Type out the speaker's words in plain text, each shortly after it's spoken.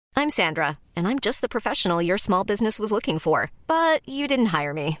I'm Sandra, and I'm just the professional your small business was looking for. But you didn't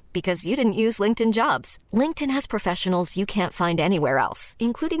hire me because you didn't use LinkedIn Jobs. LinkedIn has professionals you can't find anywhere else,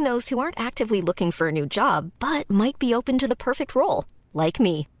 including those who aren't actively looking for a new job, but might be open to the perfect role, like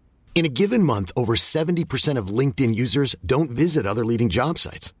me. In a given month, over 70% of LinkedIn users don't visit other leading job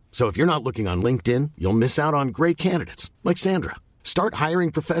sites. So if you're not looking on LinkedIn, you'll miss out on great candidates like Sandra. Start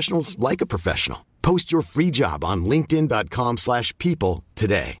hiring professionals like a professional. Post your free job on linkedin.com/people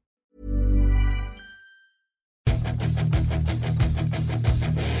today.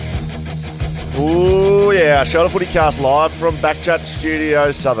 Oh yeah, Shelter Footy Cast live from Backchat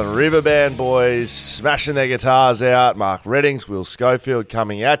Studios, Southern Riverband boys, smashing their guitars out. Mark Reddings, Will Schofield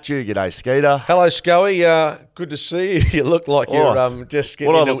coming at you. G'day, Skeeter. Hello, Schoey. Good to see you. You look like you're just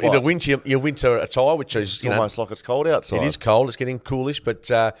getting into like? your winter attire, which is almost like it's cold outside. It is cold. It's getting coolish, but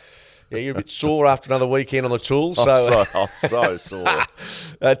yeah, you're a bit sore after another weekend on the tools. I'm so sore.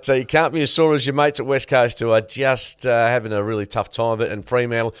 You can't be as sore as your mates at West Coast who are just having a really tough time of it. And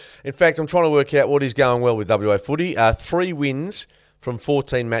Fremantle, in fact, I'm trying to work out what is going well with WA footy. 3 wins from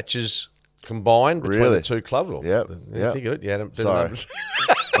 14 matches combined between the two clubs. Yeah. Think of it. Yeah, sorry.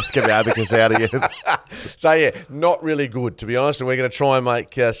 Let's get the abacus out again. So, yeah, not really good, to be honest, and we're going to try and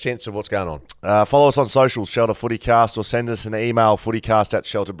make sense of what's going on. Follow us on socials, Shelter Footycast, or send us an email,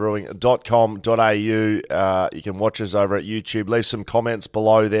 footycast@shelterbrewing.com.au. You can watch us over at YouTube. Leave some comments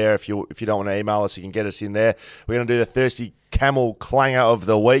below there. If you don't want to email us, you can get us in there. We're going to do the Thirsty Camel Clanger of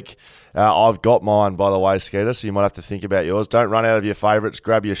the Week. I've got mine, by the way, Skeeter, so you might have to think about yours. Don't run out of your favourites.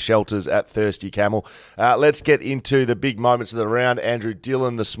 Grab your shelters at Thirsty Camel. Let's get into the big moments of the round. Andrew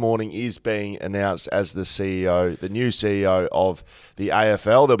Dillon this morning is being announced as the CEO, the new CEO of the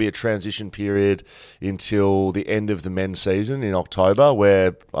AFL. There'll be a transition period until the end of the men's season in October,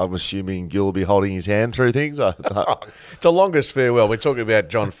 where I'm assuming Gil will be holding his hand through things. It's the longest farewell. We're talking about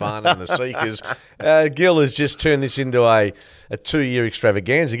John Farnham and the Seekers. Gil has just turned this into a 2-year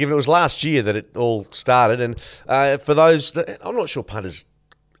extravaganza, given it was last year that it all started. And for those that, I'm not sure punters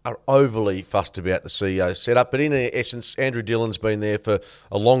are overly fussed about the CEO setup, but in essence, Andrew Dillon's been there for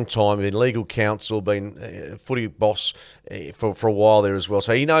a long time, been legal counsel, been footy boss for a while there as well.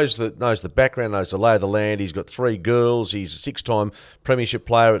 So he knows the background, knows the lay of the land. He's got 3 girls. He's a 6-time premiership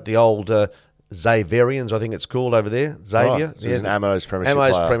player at the old Xaverians, I think it's called over there. Xavier. Right. So he's an Ammo's premiership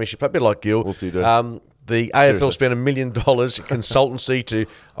player. Ammo's premiership, a bit like Gil. The AFL spent $1 million consultancy to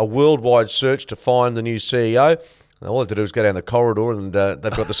a worldwide search to find the new CEO. All they have to do is go down the corridor and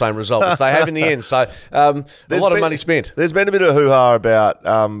they've got the same result as they have in the end. So a lot of money spent. There's been a bit of hoo-ha about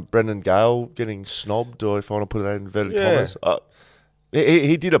Brendan Gale getting snobbed, or if I want to put it in inverted commas.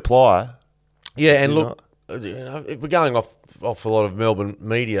 He did apply. Yeah, and look, we're going off a lot of Melbourne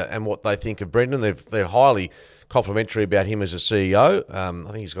media and what they think of Brendan. They're highly complimentary about him as a CEO. I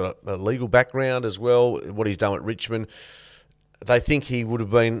think he's got a legal background as well, what he's done at Richmond. They think he would have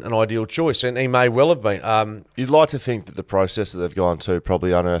been an ideal choice, and he may well have been. You'd like to think that the process that they've gone to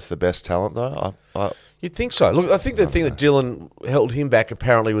probably unearthed the best talent, though? You'd think so. Look, I think the thing that Dillon held him back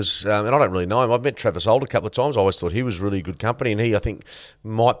apparently was, and I don't really know him, I've met Travis Holt a couple of times. I always thought he was really good company, and he, I think,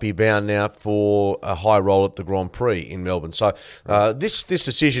 might be bound now for a high role at the Grand Prix in Melbourne. So this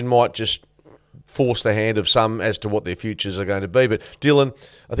decision might just force the hand of some as to what their futures are going to be. But Dillon,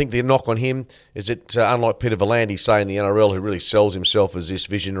 I think the knock on him is that unlike Peter Volandy, say, in the NRL, who really sells himself as this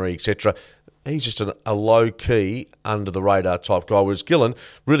visionary, etc., he's just a low-key, under-the-radar type guy, whereas Gillen,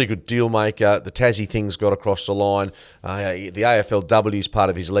 really good deal maker. The Tassie thing's got across the line. The AFLW is part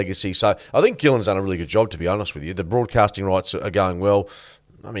of his legacy. So I think Gillen's done a really good job, to be honest with you. The broadcasting rights are going well.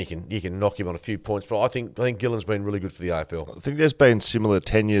 I mean, you can knock him on a few points, but I think Gillen's been really good for the AFL. I think there's been similar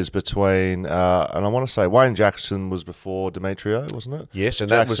tenures between, and I want to say Wayne Jackson was before Demetrio, wasn't it? Yes, and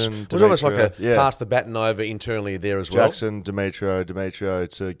Jackson, it was almost like a pass the baton over internally there as well. Jackson, Demetrio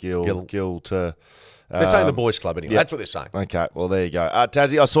to Gil to... They're saying the boys' club anyway. Yeah. That's what they're saying. Okay, well, there you go.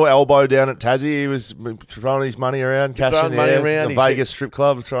 Tassie, I saw Elbow down at Tassie. He was throwing his money around, cashing money around. The Vegas strip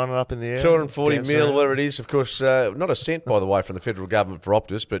club, throwing it up in the air. 240 mil, whatever it is. Of course, not a cent, by the way, from the federal government for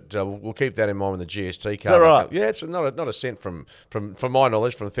Optus, but we'll keep that in mind when the GST comes. Is that right? Yeah, it's not a cent from my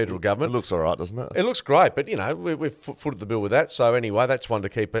knowledge from the federal government. It looks all right, doesn't it? It looks great, but, we've footed the bill with that. So, anyway, that's one to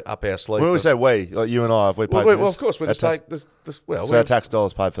keep up our sleeve. When we say we, like you and I, have we paid for this? Well, of course, we're so our tax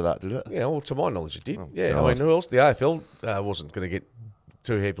dollars paid for that, did it? Yeah, well, to my knowledge, it did. Oh, yeah, God. I mean, who else? The AFL wasn't going to get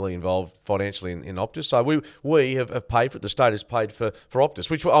too heavily involved financially in Optus. So we have paid for it. The state has paid for Optus,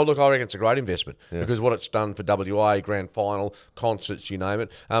 which, I reckon it's a great investment because what it's done for WA, grand final, concerts, you name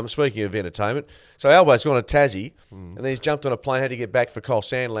it. Speaking of entertainment, so Albo's gone to Tassie and then he's jumped on a plane, had to get back for Kyle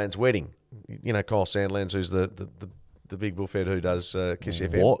Sandland's wedding. You know Kyle Sandlands, who's the the big bullfed who does Kiss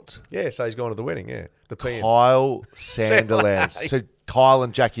FM. What? Yeah, so he's gone to the wedding, yeah. The PM. Kyle Sandilands. So Kyle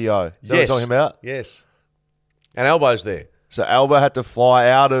and Jackie O. Is that what you're talking about? Yes. And Elbo's there. So Alba had to fly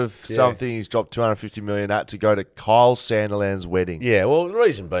out of something he's dropped $250 million at to go to Kyle Sandilands' wedding. Yeah, well, the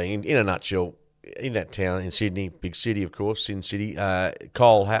reason being, in a nutshell, in that town, in Sydney, big city, of course, Sin City,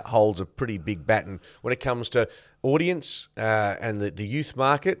 Kyle holds a pretty big baton when it comes to audience and the youth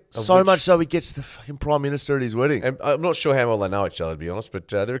market. So much so he gets the fucking Prime Minister at his wedding. And I'm not sure how well they know each other, to be honest, but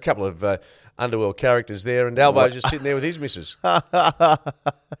there are a couple of underworld characters there, and Albo's just sitting there with his missus.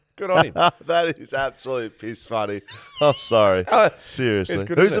 Good on him. That is absolute piss funny. I'm sorry. Seriously.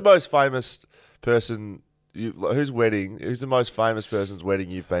 Good, Who's the most famous person, who's the most famous person's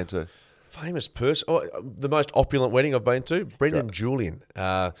wedding you've been to? Famous person? Oh, the most opulent wedding I've been to? Brendan Julian.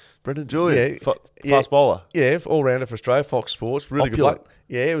 Brendan Julian? Fast bowler? Yeah, all-rounder for Australia, Fox Sports. Really Opulent. good bloke.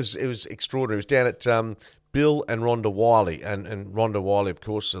 Yeah, it was extraordinary. It was down at Bill and Rhonda Wiley. And Rhonda Wiley, of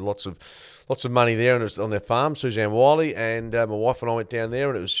course, lots of money there, and it was on their farm, Suzanne Wiley, and my wife and I went down there,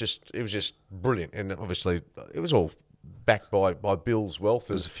 and it was just brilliant. And obviously, it was all backed by Bill's wealth.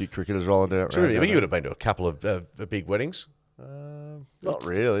 There's a few cricketers rolling down. True, but you would have been to a couple of big weddings. Not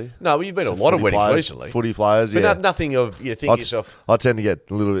really. No, well, you've been to a lot of weddings recently. Footy players, but yeah. nothing of, you think yourself... I tend to get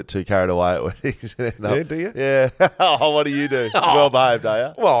a little bit too carried away at weddings. Yeah, do you? Yeah. Oh, what do you do? Well behaved,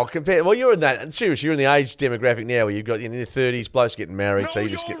 are you? Well, you're in that... Seriously, you're in the age demographic now where you've got in your 30s, blokes getting married, so you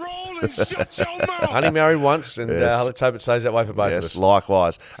just get... Only married once, and let's hope it stays that way for both of us.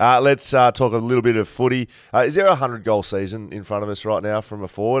 Likewise. Let's talk a little bit of footy. Is there a 100-goal season in front of us right now from a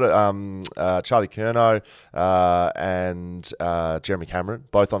forward? Charlie Curnow and Jeremy Cameron,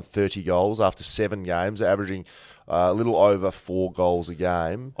 both on 30 goals after 7 games. They're averaging a little over 4 goals a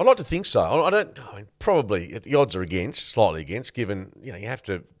game. I'd like to think so. I mean, probably the odds are slightly against, given you have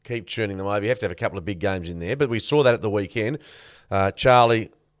to keep churning them over. You have to have a couple of big games in there. But we saw that at the weekend.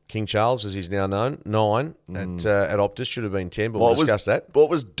 King Charles, as he's now known, 9 at Optus, should have been 10, but we'll discuss that. What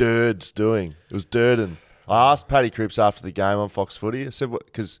was Durds doing? It was Durden. I asked Paddy Cripps after the game on Fox Footy. I said,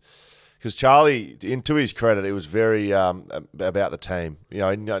 because Charlie, to his credit, it was very about the team. He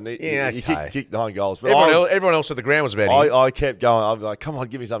kicked 9 goals. But everyone else at the ground was about him. I kept going. I'm like, come on,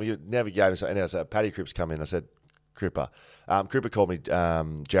 give me something. You never gave me something. Anyway, so Paddy Cripps come in. I said, Cripper. Cripper called me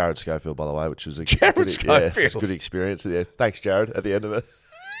Jared Schofield, by the way, which was a good experience. Yeah, thanks, Jared, at the end of it.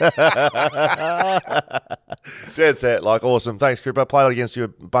 Dead set, awesome. Thanks, Cripper. Played it against you a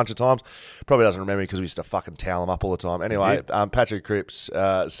bunch of times. Probably doesn't remember me because we used to fucking towel him up all the time. Anyway, Patrick Cripps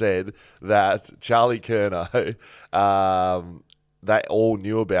said that Charlie Curnow, they all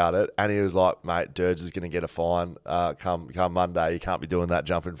knew about it, and he was like, mate, Durds is going to get a fine come Monday. You can't be doing that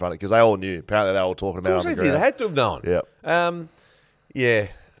jump in front of it, because they all knew. Apparently they were all talking about it on the ground. They had to have known. Yeah. Yeah.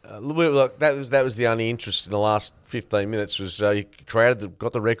 Look, that was the only interest in the last 15 minutes was he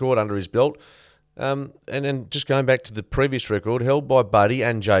got the record under his belt. And then just going back to the previous record held by Buddy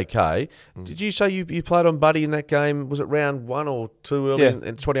and JK, did you say you played on Buddy in that game? Was it round 1 or 2 early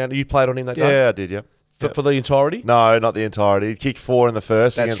in 20? You played on him that game? Yeah, I did, yeah. For the entirety? No, not the entirety. He kicked 4 in the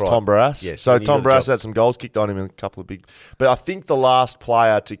first against Tom Barras. Yes, so Tom Barras had some goals kicked on him in a couple of big... But I think the last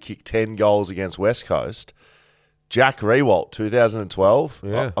player to kick 10 goals against West Coast... Jack Rewalt, 2012.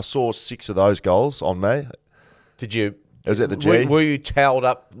 Yeah. I saw 6 of those goals on me. Did you? It was at the G. Were you towelled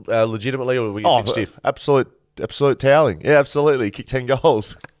up legitimately, or were you a bit stiff? Absolute toweling. Yeah, absolutely. He kicked 10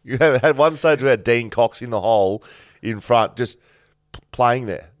 goals. You had one stage where Dean Cox in the hole in front, just playing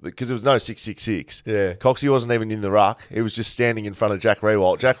there because there was no 666. Yeah. Coxie wasn't even in the ruck. He was just standing in front of Jack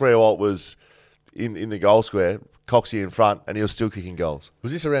Rewalt. Jack Rewalt was in the goal square. Coxie in front, and he was still kicking goals.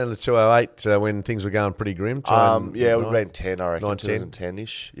 Was this around the 208 when things were going pretty grim? Yeah, it would have been 10, I reckon.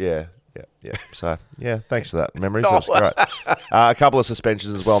 2010-ish. Yeah. So, thanks for that. Memories. That was great. A couple of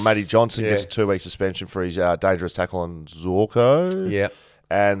suspensions as well. Matty Johnson gets a 2-week suspension for his dangerous tackle on Zorko. Yeah.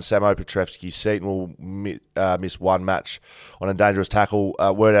 And Samo Petrevsky Seaton will miss 1 match on a dangerous tackle.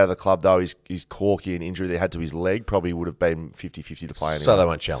 Word out of the club, though, his corky and injury they had to his leg probably would have been 50-50 to play anyway. So they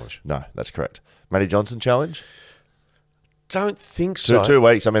won't challenge? No, that's correct. Matty Johnson challenge? Don't think so. 2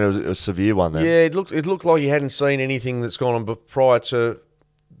 weeks. I mean, it was a severe one then. Yeah, it looked like he hadn't seen anything that's gone on prior to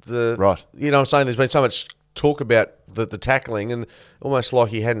the... Right. You know what I'm saying? There's been so much talk about the tackling and almost like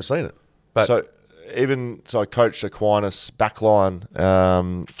he hadn't seen it. But I coached Aquinas backline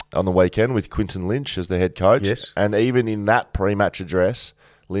on the weekend with Quinton Lynch as the head coach. Yes. And even in that pre-match address,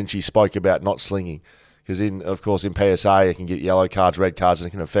 Lynchy spoke about not slinging. Because, in PSA, it can get yellow cards, red cards, and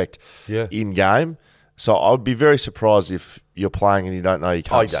it can affect in-game. So I would be very surprised if you're playing and you don't know you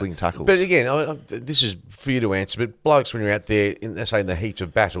can't sling tackles. But again, this is for you to answer. But blokes, when you're out there, in the heat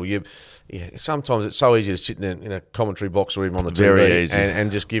of battle, sometimes it's so easy to sit in a commentary box or even on the TV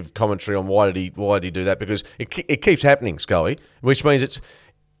and just give commentary on why did he do that, because it keeps happening, Schoey, which means it's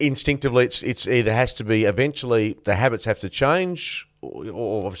instinctively it's either has to be eventually the habits have to change,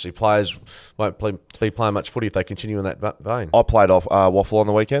 or obviously players won't be playing much footy if they continue in that vein. I played off Waffle on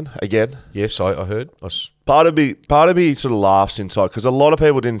the weekend again. Yes, I heard. Part of me sort of laughs inside because a lot of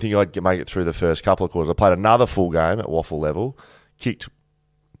people didn't think I'd make it through the first couple of quarters. I played another full game at Waffle level, kicked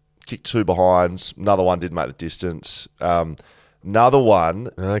two behinds. Another one didn't make the distance. Another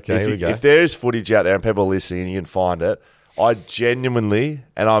one. Okay, here we go. If there is footage out there and people are listening, you can find it. I genuinely,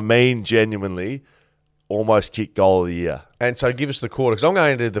 and I mean genuinely, almost kicked goal of the year. And so give us the quarter, because I'm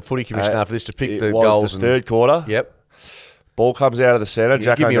going to the footy commission after this to pick the goals. It was the third quarter. Yep. Ball comes out of the centre.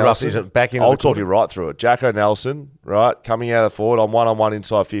 Give me a rough. Is it back into I'll talk you right through it. Jacko Nelson, right, coming out of the forward. I'm one-on-one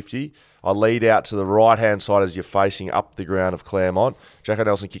inside 50. I lead out to the right-hand side as you're facing up the ground of Claremont. Jacko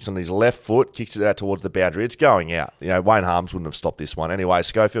Nelson kicks on his left foot, kicks it out towards the boundary. It's going out. Wayne Harms wouldn't have stopped this one. Anyway,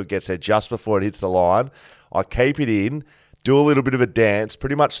 Schofield gets there just before it hits the line. I keep it in, do a little bit of a dance,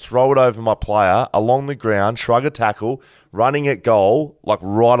 pretty much throw it over my player, along the ground, shrug a tackle, running at goal, like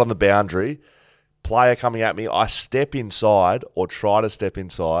right on the boundary. Player coming at me, I step inside or try to step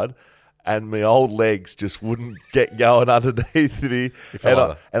inside, and my old legs just wouldn't get going underneath me.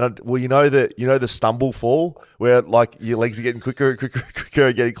 The stumble fall where like your legs are getting quicker and quicker and quicker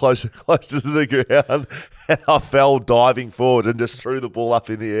and getting closer and closer to the ground, and I fell diving forward and just threw the ball up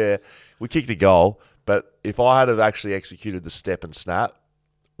in the air. We kicked a goal, but if I had have actually executed the step and snap,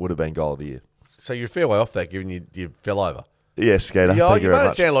 would have been goal of the year. So you're a fair way off that, given you fell over. Yes, Skater. Yeah, Thank you very made it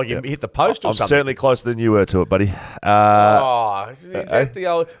much. sound like you hit the post or I'm something. certainly closer than you were to it, buddy. Is that the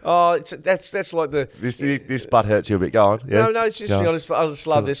old? That's like the. This butt hurts you a bit. Go on. Yeah? No, it's just. I just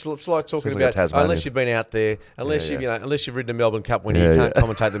love this. It's like talking like about unless you've been out there, unless you've ridden the Melbourne Cup when you can't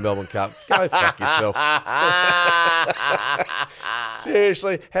commentate the Melbourne Cup. Go fuck yourself.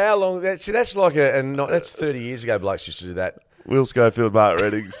 Seriously, how long? That's like that's 30 years ago. Blokes used to do that. Will Schofield, Mark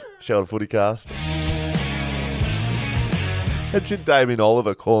Reddings, Sheldon Footy Cast. Mention Damien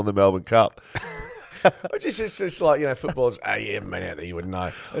Oliver calling the Melbourne Cup. It's just like, footballers, you haven't been out there, you wouldn't know.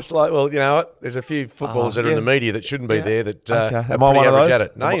 It's like, well, you know what? There's a few footballers that are in the media that shouldn't be there that are Am I pretty one of average those? at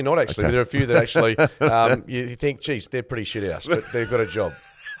it. No, you're not actually. Okay. There are a few that actually, you think, geez, they're pretty shit house, but they've got a job.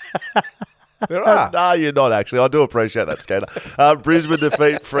 There are. No, you're not actually. I do appreciate that, Skater. Brisbane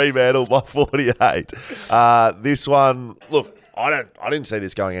defeat Fremantle by 48. This one, look, I didn't see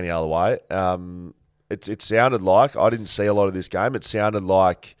this going any other way. It sounded like, I didn't see a lot of this game. It sounded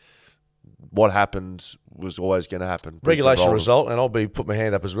like what happened was always going to happen. Regulation result, and I'll put my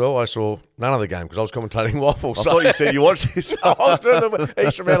hand up as well. I saw none of the game because I was commentating Waffle. I thought you said you watched this. I was doing the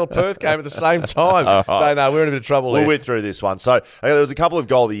East Fremantle Perth game at the same time. Right. So, no, we're in a bit of trouble We'll here. whip through this one. So, there was a couple of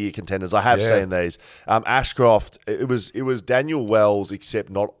goal of the year contenders. I have seen these. Ashcroft, it was Daniel Wells, except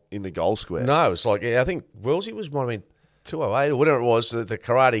not in the goal square. No, it's like, I think Wellesley might have been 208 or whatever it was, the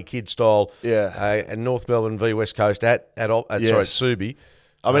Karate Kid style. Yeah. And North Melbourne v West Coast at Subi.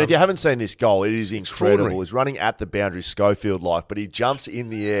 I mean, if you haven't seen this goal, it is incredible. Extraordinary. He's running at the boundary, Schofield-like, but he jumps in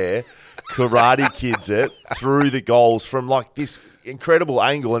the air, Karate Kids it through the goals from like this incredible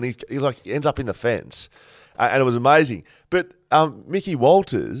angle, and he ends up in the fence, and it was amazing. But Mickey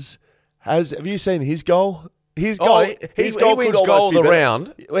Walters have you seen his goal? His goal, he wins goal of the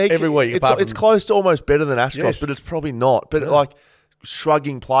round every week. It's close to almost better than Ashcroft's, Yes. but it's probably not. But like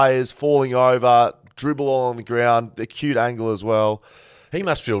shrugging players, falling over, dribble all on the ground, the cute angle as well. He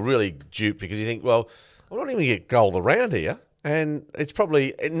must feel really duped because you think, well, I'm not even going to get goal of the round here. And it's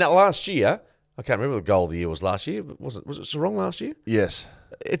probably, last year, I can't remember what the goal of the year was last year, but was it Sarong last year? Yes.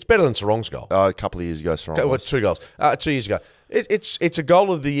 It's better than Sarong's goal. A couple of years ago, Sarong. Well, it's 2 goals. 2 years ago. It's a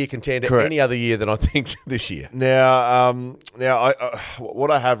goal of the year contender Correct. any other year than I think this year. Now,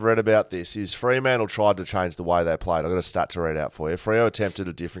 what I have read about this is Fremantle tried to change the way they played. I've got a stat to read out for you. Freo attempted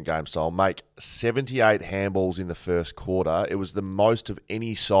a different game style, make 78 handballs in the first quarter. It was the most of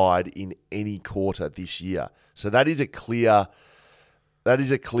any side in any quarter this year. So that is a clear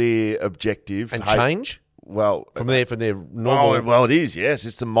objective. And change? Well, From their normal. well, it is. Yes,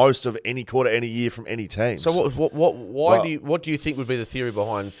 it's the most of any quarter, any year from any team. So what do you think would be the theory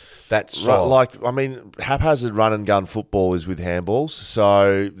behind that style? Haphazard run and gun football is with handballs.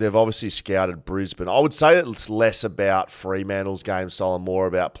 So they've obviously scouted Brisbane. I would say it's less about Fremantle's game style and more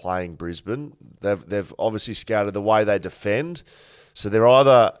about playing Brisbane. They've obviously scouted the way they defend. So they're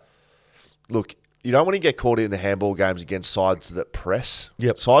either look. you don't want to get caught into handball games against sides that press.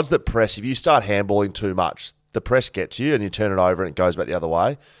 Yep. Sides that press, if you start handballing too much, the press gets you and you turn it over and it goes back the other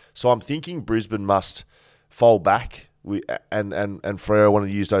way. So I'm thinking Brisbane must fold back and Freo want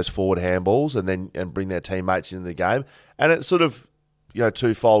to use those forward handballs and bring their teammates into the game. And it's sort of,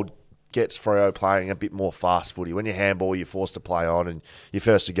 twofold, gets Freo playing a bit more fast footy. When you handball, you're forced to play on and you're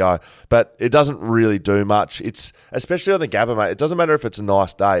first to go. But it doesn't really do much. It's especially on the Gabba, mate. It doesn't matter if it's a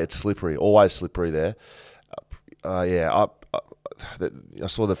nice day. It's slippery, always slippery there. I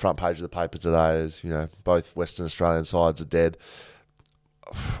saw the front page of the paper today. As both Western Australian sides are dead.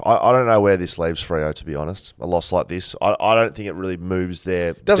 I don't know where this leaves Freo, to be honest. A loss like this, I don't think it really moves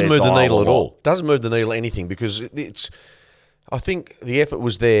their. Doesn't their move the needle at all. all. Doesn't move the needle anything because it's. I think the effort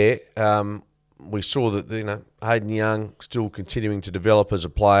was there. We saw that Hayden Young still continuing to develop as a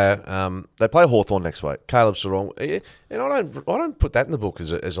player. They play Hawthorn next week. Caleb Sarong, and I don't put that in the book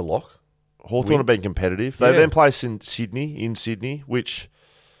as a lock. Hawthorn have been competitive. They then play in Sydney, which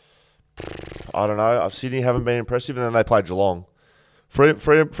I don't know. Sydney haven't been impressive, and then they play Geelong.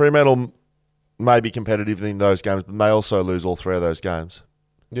 Fremantle may be competitive in those games, but may also lose all three of those games.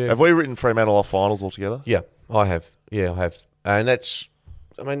 Yeah. Have we written Fremantle off finals altogether? Yeah, I have. Yeah, I have. And that's,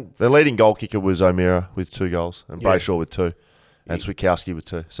 their leading goal kicker was O'Meara with 2 goals, and Brayshaw with 2, and Switkowski with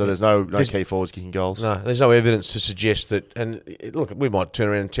 2. So there's no key forwards kicking goals. No, there's no evidence to suggest that. And look, we might turn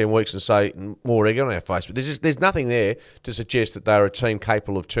around in 10 weeks and say more egg on our face, but there's nothing there to suggest that they're a team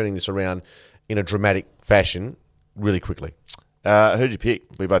capable of turning this around in a dramatic fashion really quickly. Who'd you pick?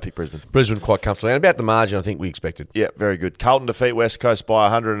 We both picked Brisbane. Brisbane quite comfortably. And about the margin, I think we expected. Yeah, very good. Carlton defeat West Coast by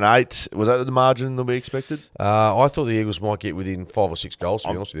 108. Was that the margin that we expected? I thought the Eagles might get within 5 or 6 goals, to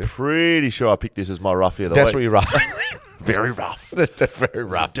be honest with you. Pretty sure I picked this as my roughie of the week. That's what you're rough. Very rough. That's very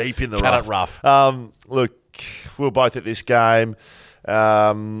rough. Deep in the Cut rough. it rough. Look, we were both at this game.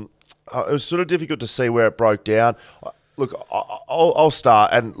 It was sort of difficult to see where it broke down. Look, I'll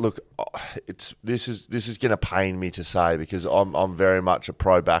start, and look, this is going to pain me to say because I'm very much a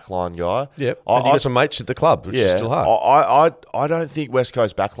pro backline guy. Yep, and you got some mates at the club, which is still hard. I don't think West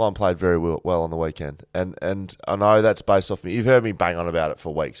Coast backline played very well on the weekend, and I know that's based off me. You've heard me bang on about it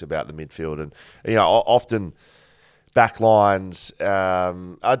for weeks about the midfield, and often backlines,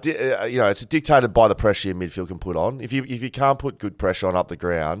 it's dictated by the pressure your midfield can put on. If you can't put good pressure on up the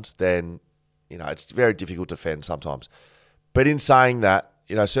ground, then it's very difficult to defend sometimes. But in saying that,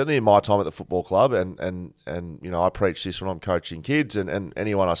 certainly in my time at the football club, and I preach this when I'm coaching kids and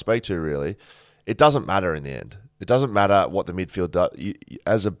anyone I speak to, really, it doesn't matter in the end. It doesn't matter what the midfield does.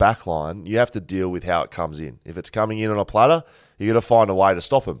 As a backline, you have to deal with how it comes in. If it's coming in on a platter, you got to find a way to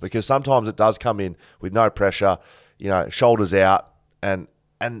stop them because sometimes it does come in with no pressure, shoulders out, and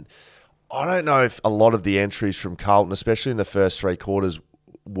I don't know if a lot of the entries from Carlton, especially in the first 3 quarters,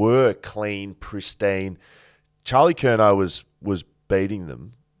 were clean, pristine. Charlie Curnow was beating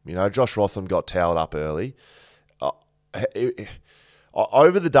them. Josh Rotham got towed up early.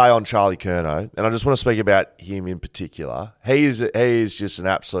 Over the day on Charlie Curnow, and I just want to speak about him in particular, he is just an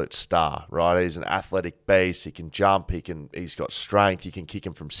absolute star, right? He's an athletic beast. He can jump. He's got strength. You can kick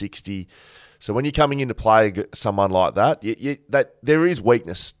him from 60. So when you're coming in to play someone like that, that there is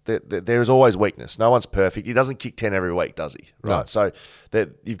weakness. There is always weakness. No one's perfect. He doesn't kick 10 every week, does he? Right. No. So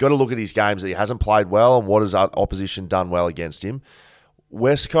you've got to look at his games that he hasn't played well and what has opposition done well against him.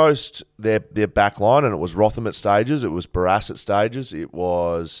 West Coast, their back line, and it was Rotham at stages. It was Barras at stages. It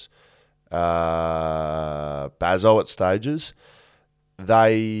was Bazzo at stages.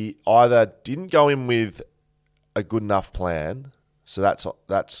 They either didn't go in with a good enough plan, so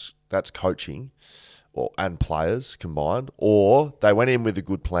that's coaching and players combined, or they went in with a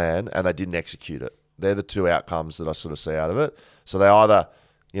good plan and they didn't execute it. They're the 2 outcomes that I sort of see out of it. So they either,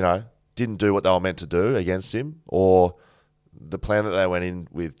 didn't do what they were meant to do against him, or the plan that they went in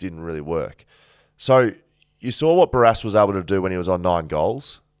with didn't really work. So you saw what Barras was able to do when he was on 9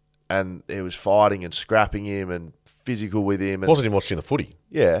 goals, and he was fighting and scrapping him and physical with him. Wasn't even watching the footy.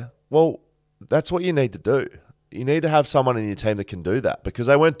 Yeah. Well, that's what you need to do. You need to have someone in your team that can do that because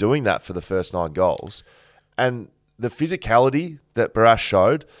they weren't doing that for the first 9 goals. And the physicality that Barras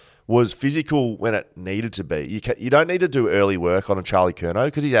showed was physical when it needed to be. You don't need to do early work on a Charlie Curnow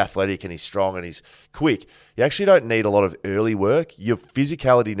because he's athletic and he's strong and he's quick. You actually don't need a lot of early work. Your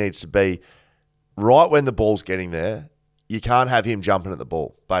physicality needs to be right when the ball's getting there. You can't have him jumping at the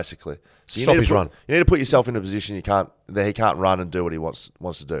ball, basically. So Stop his run. You need to put yourself in a position that he can't run and do what he wants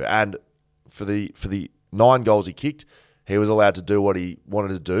to do. And for the 9 goals he kicked, he was allowed to do what he wanted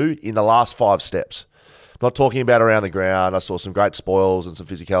to do in the last 5 steps. I'm not talking about around the ground. I saw some great spoils and some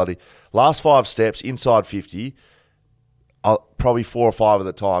physicality. Last 5 steps, inside 50, probably 4 or 5 of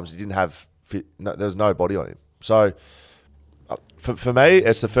the times he didn't have there was no body on him. So for me,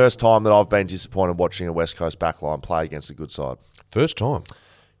 it's the first time that I've been disappointed watching a West Coast backline play against a good side. First time.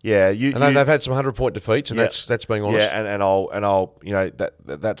 Yeah, they've had some 100-point defeats, and that's being honest. Yeah, and I'll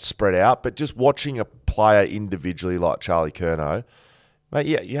that's spread out. But just watching a player individually like Charlie Curnow, mate,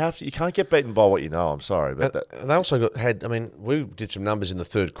 you can't get beaten by what you know. I'm sorry, but they also we did some numbers in the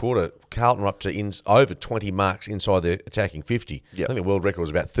third quarter. Carlton were up to over 20 marks inside their attacking 50. Yep. I think the world record was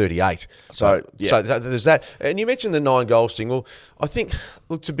about 38. So there's that. And you mentioned the 9 goals thing. Well, I think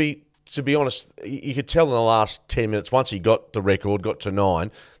to be honest, you could tell in the last 10 minutes, once he got the record, got to 9,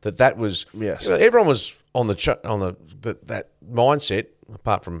 that was... Yes. Everyone was on that mindset,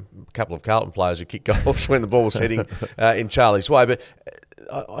 apart from a couple of Carlton players who kicked goals when the ball was heading in Charlie's way. But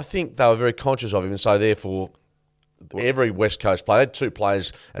I think they were very conscious of him, and so therefore... Every West Coast player had 2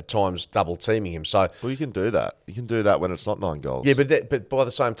 players at times double teaming him. So you can do that. You can do that when it's not 9 goals. Yeah, but by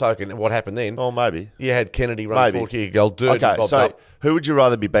the same token, what happened then? Oh, maybe you had Kennedy run forward, kick a goal. Durden okay, so up. Who would you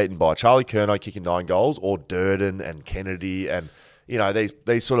rather be beaten by? Charlie Curnow kicking 9 goals, or Durden and Kennedy and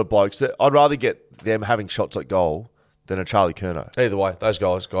these sort of blokes that I'd rather get them having shots at goal than a Charlie Curnow. Either way, those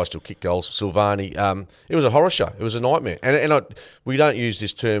guys still kick goals. Silvani, it was a horror show. It was a nightmare. And we don't use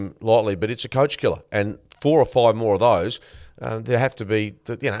this term lightly, but it's a coach killer. And 4 or 5 more of those, there have to be,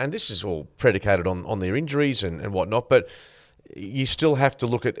 and this is all predicated on their injuries and whatnot, but you still have to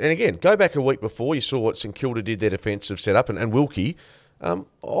look at, and again, go back a week before, you saw what St Kilda did, their defensive setup, and Wilkie, I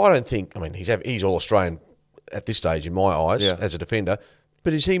don't think, he's All-Australian at this stage in my eyes as a defender,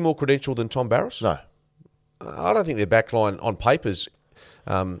 but is he more credentialed than Tom Barras? No. I don't think their backline on papers,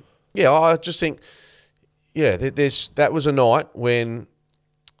 I just think, that was a night when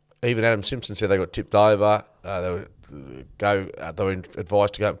even Adam Simpson said they got tipped over. They were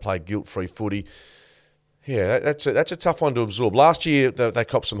advised to go and play guilt-free footy. Yeah, that's a tough one to absorb. Last year they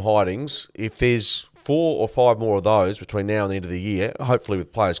copped some hidings. If there's 4 or 5 more of those between now and the end of the year, hopefully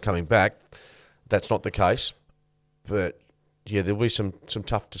with players coming back, that's not the case. But yeah, there'll be some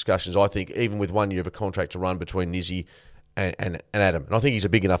tough discussions, I think, even with 1 year of a contract to run between Nizzy and Adam. And I think he's a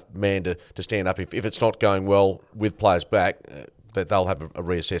big enough man to stand up if it's not going well with players back. That they'll have a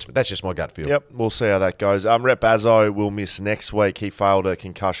reassessment. That's just my gut feel. Yep, we'll see how that goes. Rep Bazzo will miss next week. He failed a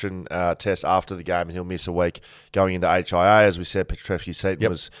concussion test after the game, and he'll miss a week going into HIA. As we said, Petrevski-Seton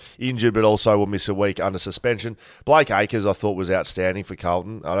was injured, but also will miss a week under suspension. Blake Acres, I thought, was outstanding for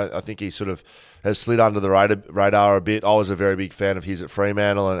Carlton. I think he sort of has slid under the radar a bit. I was a very big fan of his at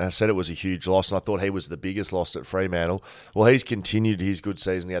Fremantle, and I said it was a huge loss, and I thought he was the biggest loss at Fremantle. Well, he's continued his good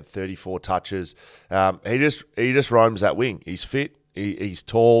season. He had 34 touches. He just roams that wing. He's fit. He's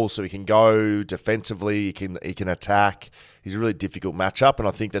tall, so he can go defensively. He can attack. He's a really difficult matchup, and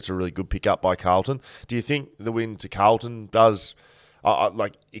I think that's a really good pickup by Carlton. Do you think the win to Carlton does?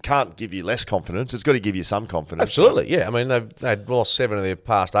 It can't give you less confidence. It's got to give you some confidence. Absolutely, yeah. They've lost 7 of their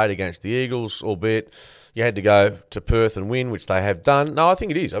past 8 against the Eagles, albeit you had to go to Perth and win, which they have done. No, I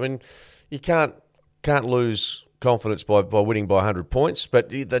think it is. You can't lose confidence by winning by 100 points, but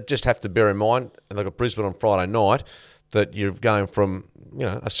they just have to bear in mind, and they've got Brisbane on Friday night, that you're going from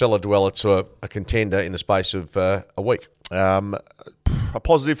a cellar dweller to a contender in the space of a week. A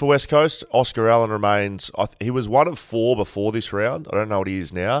positive for West Coast, Oscar Allen remains... he was 1 of 4 before this round. I don't know what he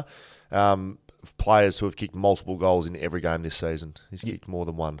is now. Players who have kicked multiple goals in every game this season. He's kicked more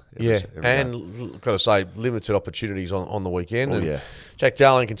than 1 every game. Got to say, limited opportunities on the weekend. Oh, Jack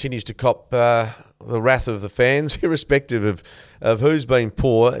Darling continues to cop the wrath of the fans, irrespective of who's been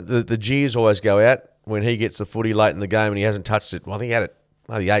poor. The jeers always go out when he gets the footy late in the game and he hasn't touched it. Well, I think he had it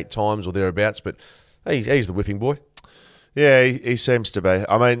maybe 8 times or thereabouts, but he's the whipping boy. Yeah, he seems to be.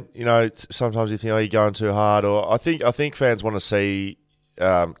 Sometimes you think, you're going too hard, or I think fans want to see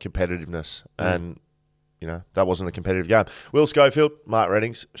competitiveness, and that wasn't a competitive game. Will Schofield, Mark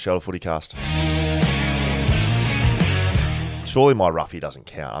Reddings, Shelter Footy Cast. Surely my roughie doesn't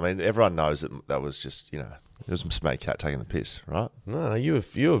count. Everyone knows that was just it was Smate Cat taking the piss, right? No, you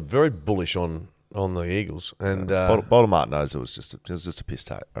were very bullish on the Eagles, and Bottom Martin knows it was just a piss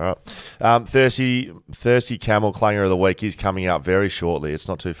take. All right, thirsty Camel Clanger of the Week is coming out very shortly. It's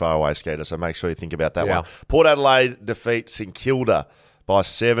not too far away, Skater, so make sure you think about that one. Port Adelaide defeats St Kilda by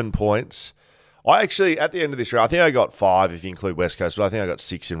 7 points. I actually, at the end of this round, I think I got 5 if you include West Coast, but I think I got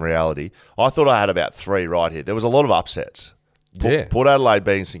 6 in reality. I thought I had about 3 right here. There was a lot of upsets. Port Adelaide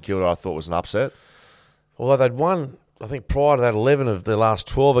beating St Kilda, I thought was an upset. Although they'd won, I think prior to that, 11 of their last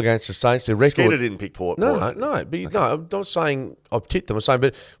 12 against the Saints. Their record... Skeeter didn't pick Port. No. I'm not saying I've tipped them. I'm saying,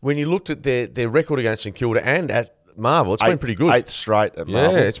 but when you looked at their record against St Kilda and at Marvel, it's been pretty good. 8th straight at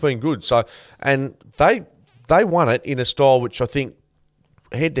Marvel. Yeah, it's been good. So, and they won it in a style which I think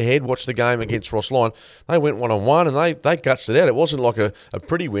head-to-head, watched the game against Ross Lyon. They went one-on-one and they gutsed it out. It wasn't like a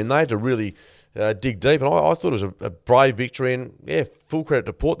pretty win. They had to really dig deep. And I thought it was a brave victory. And, full credit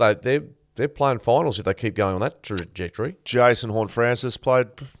to Port. They're playing finals if they keep going on that trajectory. Jason Horne-Francis played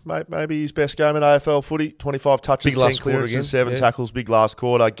maybe his best game in AFL footy. 25 touches, 10 clearances, 7 tackles, big last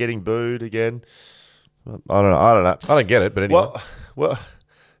quarter, getting booed again. I don't know. I don't get it, but anyway. Well,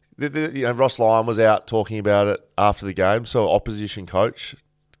 Ross Lyon was out talking about it after the game. So opposition coach,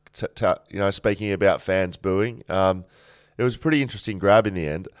 speaking about fans booing. It was a pretty interesting grab in the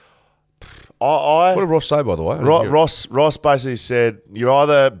end. What did Ross say, by the way? Ross basically said you're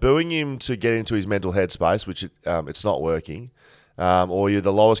either booing him to get into his mental headspace, which it's not working, or you're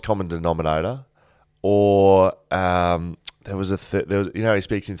the lowest common denominator, or there was he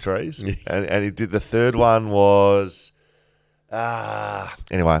speaks in threes, and he did the third one was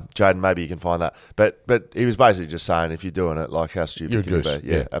anyway, Jaden, maybe you can find that, but he was basically just saying if you're doing it, like how stupid can you be?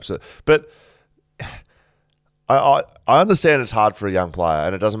 Yeah, absolutely, but. I understand it's hard for a young player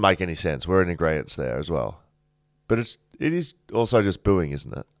and it doesn't make any sense. We're in agreement there as well. But it is also just booing,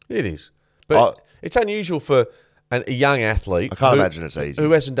 isn't it? It is. But it's unusual for a young athlete. I can't imagine it's easy.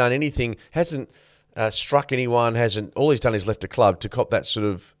 Who hasn't done anything, hasn't struck anyone, all he's done is left a club to cop that sort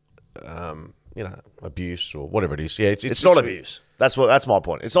of, abuse or whatever it is. Yeah, it's not abuse. That's my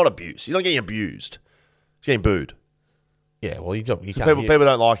point. It's not abuse. He's not getting abused. He's getting booed. Yeah, well, you can't people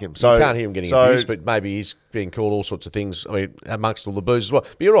don't like him. So you can't hear him getting abused, but maybe he's being called all sorts of things. I mean, amongst all the boos as well.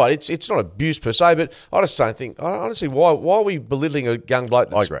 But you're right; it's not abuse per se. But I just don't think. Honestly, why are we belittling a young bloke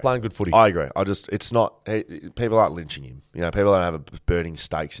that's playing good footy? I agree. It's not. People aren't lynching him. People don't have burning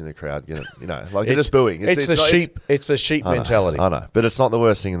stakes in the crowd. They're just booing. It's the sheep mentality. I know, but it's not the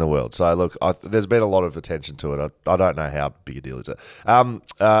worst thing in the world. So look, there's been a lot of attention to it. I don't know how big a deal is it.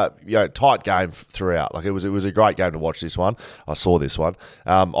 Tight game throughout. Like it was a great game to watch. This one, I saw this one.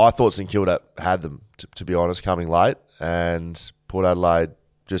 I thought St Kilda had them. To be honest, coming late, and Port Adelaide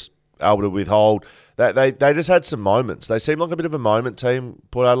just able to withhold. They just had some moments. They seemed like a bit of a moment team,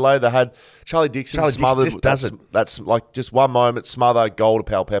 Port Adelaide. They had Charlie Dixon smothered. Just does it. That's like just one moment, smother, goal to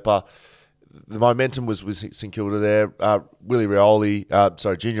Pal Pepper. The momentum was St Kilda there. Junior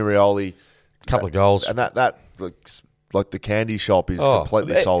Rioli. Couple of goals. And that like the candy shop is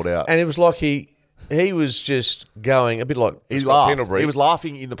completely sold out. And it was like he was just going a bit like he laughed. He was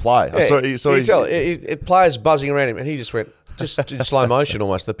laughing in the play. Yeah, players buzzing around him, and he just went just in slow motion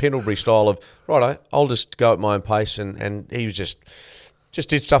almost, the Pendlebury style of righto, I'll just go at my own pace, and he was just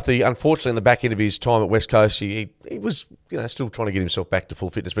did stuff that unfortunately in the back end of his time at West Coast he was still trying to get himself back to full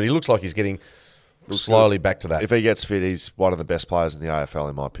fitness, but he looks like he's getting slowly back to that. If he gets fit, he's one of the best players in the AFL,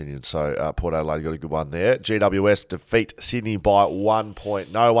 in my opinion. So Port Adelaide got a good one there. GWS defeat Sydney by 1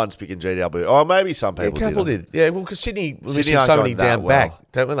 point. No one's picking GWS. Oh, maybe some people did. A couple did. Yeah, well, because Sydney was missing so many down back,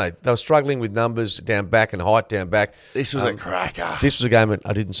 don't they? They were struggling with numbers down back and height down back. This was a cracker. This was a game that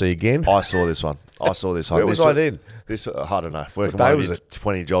I didn't see again. I saw this one. Where was I then? I don't know. Working one of your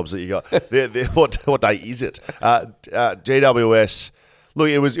 20 jobs that you got. What day is it? GWS. Look,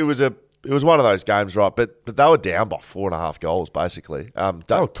 it was one of those games, right? But they were down by 4.5 goals, basically.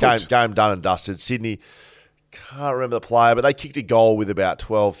 Game done and dusted. Sydney, can't remember the player, but they kicked a goal with about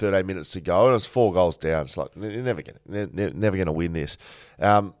 12, 13 minutes to go, and it was 4 goals down. It's like, they're never going to win this.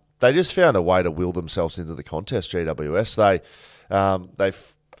 They just found a way to will themselves into the contest, GWS.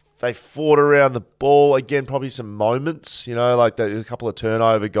 They fought around the ball. Again, probably some moments, like a couple of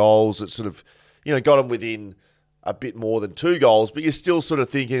turnover goals that sort of, got them within a bit more than 2 goals, but you're still sort of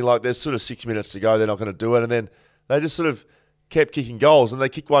thinking like there's sort of 6 minutes to go, they're not going to do it, and then they just sort of kept kicking goals, and they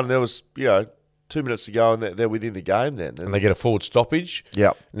kicked one, and there was 2 minutes to go, and they're within the game then. And they get a forward stoppage.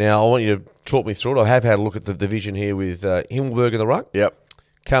 Yep. Now, I want you to talk me through it. I have had a look at the division here with Himmelberg in the ruck. Yep.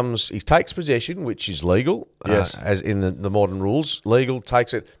 He takes possession, which is legal, yes, as in the modern rules. Legal,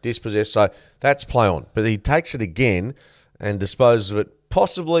 takes it, dispossessed, so that's play on. But he takes it again and disposes of it,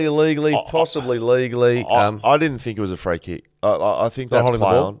 possibly illegally, possibly legally. I didn't think it was a free kick. I think that's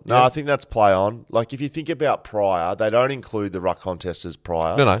play on. No, yeah. I think that's play on. Like, if you think about prior, they don't include the ruck contest as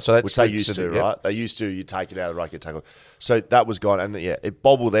prior. No, so that's which they used to, right? They used to, you take it out of the ruck, you tackle. So that was gone, and it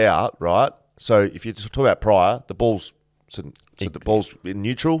bobbled out, right? So if you talk about prior, the ball's in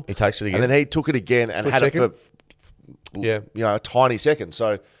neutral. He takes it again. And then he took it again and had it for a tiny second.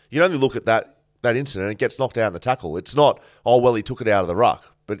 So you only look at that incident and it gets knocked out in the tackle. It's not, he took it out of the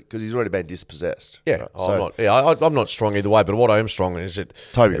ruck, but because he's already been dispossessed. Yeah, right? I'm not strong either way, but what I am strong in is that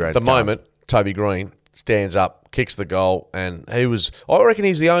Toby Green. At the moment, Toby Green stands up, kicks the goal, and I reckon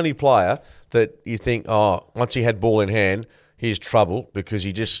he's the only player that you think, once he had ball in hand, he's trouble, because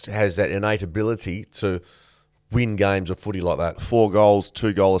he just has that innate ability to win games of footy like that. 4 goals,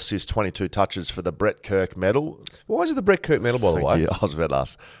 2 goal assists, 22 touches for the Brett Kirk medal. Why is it the Brett Kirk medal, by the way? Yeah, I was about to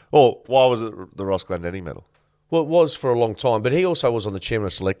ask. Well, why was it the Ross Glendenning medal? Well, it was for a long time, but he also was on the chairman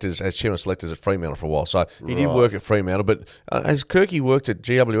of selectors at Fremantle for a while. So he did work at Fremantle, but has Kirky worked at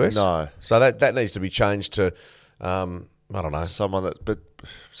GWS? No. So that needs to be changed to, I don't know. Someone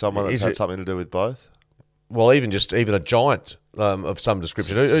that's had something to do with both. Well, even a giant of some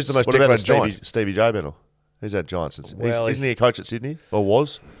description. Who's the most What about decorated the giant? Stevie J medal? Who's that giant? Well, isn't he a coach at Sydney? Or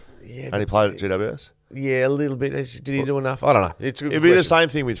was? Yeah, and he played at GWS? Yeah, a little bit. Did he do enough? I don't know. It's a good It'd be the question. same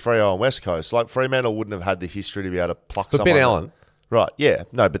thing with Freo on West Coast. Like Fremantle wouldn't have had the history to be able to pluck But someone. Ben Allen. Right, yeah.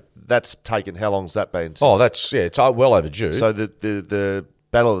 No, but that's taken, how long's that been? Since? It's well overdue. So the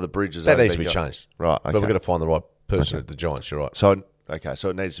Battle of the Bridges. that needs to be changed. Right, okay. But we've got to find the right person at the Giants, you're right. So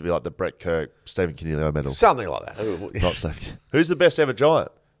it needs to be like the Brett Kirk, Stephen Canelio medal. Something like that. Not Stephen. Who's the best ever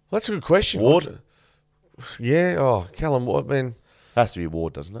giant? That's a good question. Ward? Yeah, Callum Ward, man. Has to be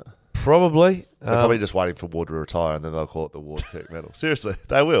Ward, doesn't it? Probably. They're probably just waiting for Ward to retire, and then they'll call it the Ward Kirk medal. Seriously,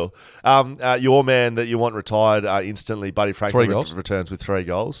 they will. Your man that you want retired instantly, Buddy Franklin, 3 goals. returns with 3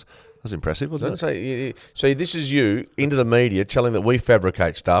 goals. That's impressive, wasn't it? So this is you into the media telling that we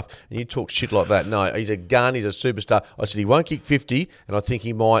fabricate stuff, and you talk shit like that. No, he's a gun. He's a superstar. I said he won't kick 50, and I think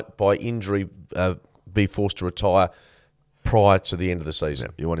he might, by injury, be forced to retire prior to the end of the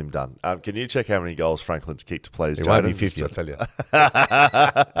season. You want him done. Can you check how many goals Franklin's kicked, please? It won't be Jaden? 50, I'll tell you.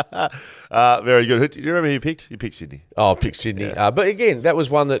 Very good. Do you remember who you picked? You picked Sydney. Oh, I picked Sydney. Yeah. But again, that was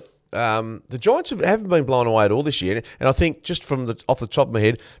one that the Giants haven't been blown away at all this year. And I think just off the top of my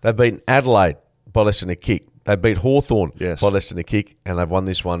head, they've beaten Adelaide by less than a kick. They beat Hawthorn by less than a kick, and they've won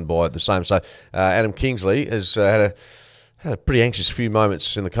this one by the same. So Adam Kingsley has had a pretty anxious few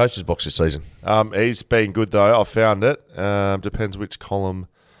moments in the coach's box this season. He's been good, though. I found it. Depends which column.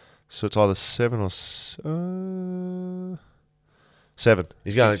 So it's either 7 or 7.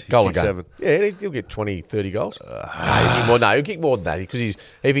 He's going to goal a game. 7. Yeah, he'll get 20, 30 goals. He'll kick more than that because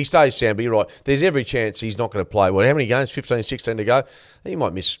if he stays sound, but you're right, there's every chance he's not going to play. Well, how many games? 15, 16 to go. He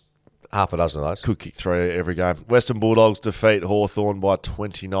might miss half a dozen of those. Could kick 3 every game. Western Bulldogs defeat Hawthorn by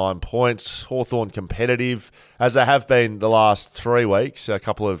 29 points. Hawthorn competitive, as they have been the last 3 weeks. A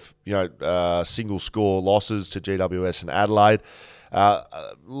couple of single score losses to GWS and Adelaide.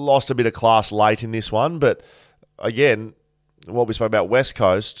 Lost a bit of class late in this one, but again, what we spoke about West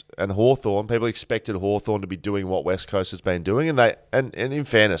Coast and Hawthorn, people expected Hawthorn to be doing what West Coast has been doing, and in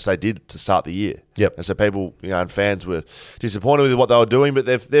fairness, they did to start the year. Yep. And so people, and fans were disappointed with what they were doing, but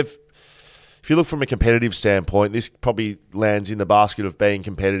they've if you look from a competitive standpoint, this probably lands in the basket of being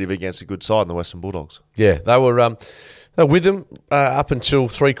competitive against a good side in the Western Bulldogs. Yeah, they were with them up until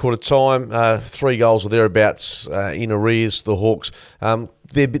 3/4 time, 3 goals or thereabouts in arrears, the Hawks.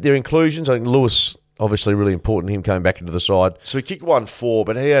 Their inclusions, I think Lewis, obviously really important, him coming back into the side. So he kicked 1-4,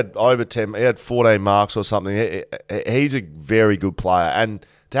 but he had over 10, he had 14 marks or something. He's a very good player. And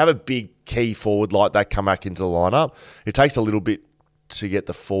to have a big key forward like that come back into the lineup, it takes a little bit to get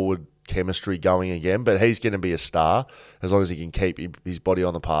the forward chemistry going again, but he's going to be a star as long as he can keep his body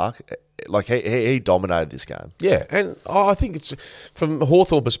on the park. Like he dominated this game. Yeah, and I think it's from a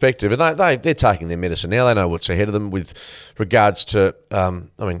Hawthorn perspective, and they're taking their medicine now. They know what's ahead of them with regards to,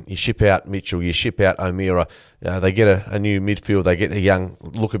 you ship out Mitchell, you ship out O'Meara, they get a new midfield, they get a young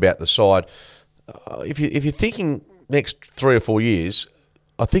look about the side. If you're thinking next 3 or 4 years,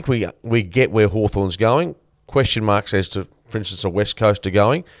 I think we get where Hawthorn's going. Question marks as to, for instance, the West Coast are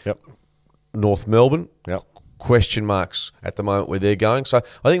going. Yep. North Melbourne. Yep. Question marks at the moment where they're going. So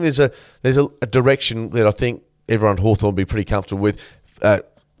I think there's a direction that I think everyone at Hawthorn will be pretty comfortable with.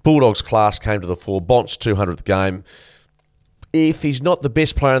 Bulldogs class came to the fore. Bont's 200th game. If he's not the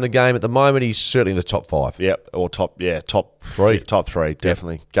best player in the game at the moment, he's certainly in the top 5. Yep, or top 3. Top 3,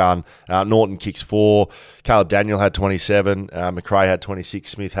 definitely. Yep. Gun. Norton kicks 4. Caleb Daniel had 27. McRae had 26.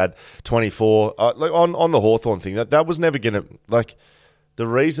 Smith had 24. On the Hawthorn thing, that was never going to... the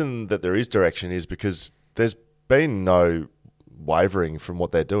reason that there is direction is because there's been no wavering from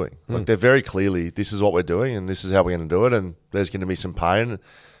what they're doing. They're very clearly, this is what we're doing and this is how we're going to do it, and there's going to be some pain.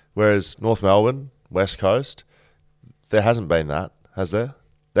 Whereas North Melbourne, West Coast, there hasn't been that, has there?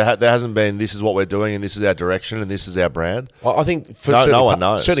 There hasn't been, this is what we're doing and this is our direction and this is our brand. I think no one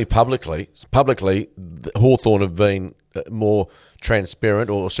knows. Certainly publicly, Hawthorn have been more transparent,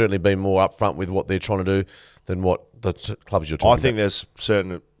 or certainly been more upfront with what they're trying to do than what the clubs you're talking about. I think there's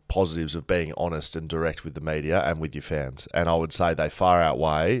certain positives of being honest and direct with the media and with your fans, and I would say they far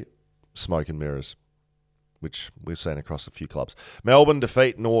outweigh smoke and mirrors. which we've seen across a few clubs. Melbourne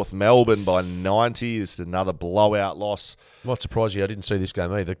defeat North Melbourne by 90. This is another blowout loss. Might surprise you, I didn't see this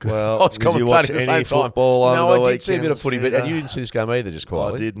game either. Well, I was did you commentating watch at the any same time. football over No, the I did see a bit of footy, weekends but and you either? didn't see this game either, just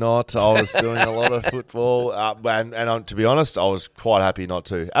quietly. I did not. I was doing a lot of football. And to be honest, I was quite happy not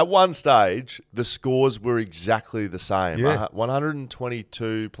to. At one stage, the scores were exactly the same. Yeah.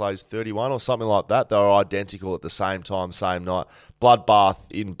 122 plays 31 or something like that. They were identical at the same time, same night. Bloodbath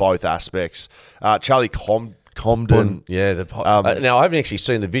in both aspects. Charlie Comden. Yeah. Now, I haven't actually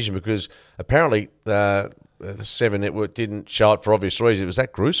seen the vision because apparently the 7 Network didn't show it for obvious reasons. It was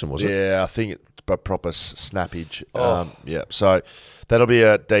that gruesome, was it? Yeah, I think it's a proper snappage. Yeah, so that'll be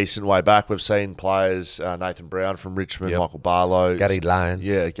a decent way back. We've seen players, Nathan Brown from Richmond, Michael Barlow. Gary Lane.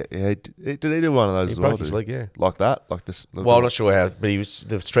 Yeah, did he do one of those He as well? broke his leg, yeah. Like that? Like this? Well, I'm not sure how, but he was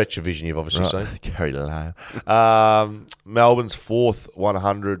the stretch of vision you've obviously seen. Gary Lane. Melbourne's fourth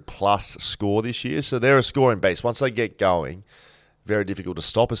 100-plus score this year, so they're a scoring beast. Once they get going, very difficult to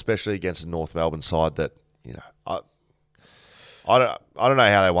stop, especially against a North Melbourne side that, I don't know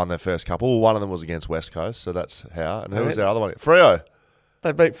how they won their first couple. One of them was against West Coast, so that's how. And who was their other one? Freo.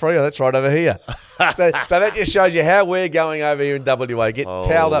 They beat Freo, that's right over here. So that just shows you how we're going over here in WA. Get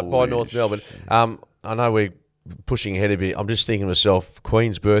towed up by North Melbourne. I know we're pushing ahead a bit. I'm just thinking to myself,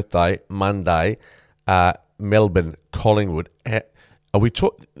 Queen's birthday, Monday, Melbourne, Collingwood. Are we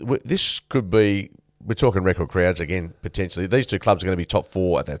this could be... We're talking record crowds again, potentially. These two clubs are going to be top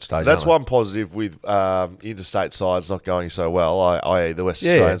 4 at that stage. That's aren't one positive with interstate sides not going so well, i.e. the West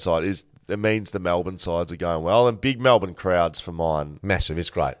Australian side, is it means the Melbourne sides are going well. And big Melbourne crowds for mine. Massive,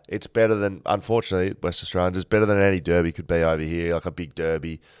 it's great. It's better than, unfortunately, West Australians, it's better than any derby could be over here, like a big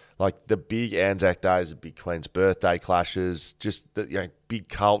derby. Like the big Anzac days, the big Queen's birthday clashes, just the big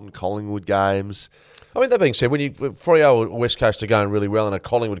Carlton Collingwood games. I mean, that being said, when Freo or West Coast are going really well and a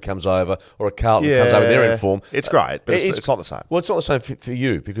Collingwood comes over or a Carlton comes over, they're in form. It's great, but it's not the same. Well, it's not the same for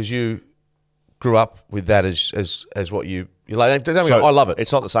you because you grew up with that as what you like. I love it.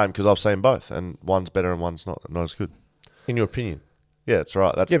 It's not the same because I've seen both, and one's better and one's not as good. In your opinion? Yeah, that's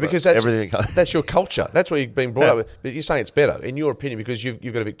right. Because everything. That's your culture. That's what you've been brought up with. But you're saying it's better, in your opinion, because you've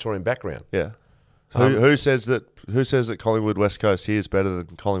got a Victorian background. Yeah. Who says that? Who says that Collingwood West Coast here is better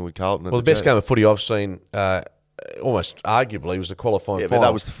than Collingwood Carlton? Well, the best game of footy I've seen, almost arguably, was the qualifying final. But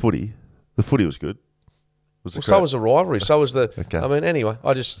that was the footy. The footy was good. So was the rivalry. So was the. Okay. I mean, anyway,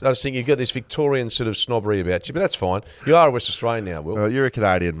 I just think you've got this Victorian sort of snobbery about you, but that's fine. You are a West Australian now, Will. Well, you're a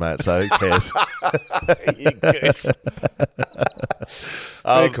Canadian, mate, so who cares? You goose.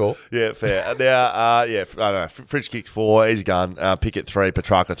 Fair call. Yeah, fair. Now, I don't know. Fridge kicked 4, he's gone. Pickett 3,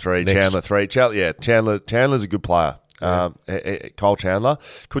 Petrarca 3, Next. Chandler 3. Chandler's a good player. Cole Chandler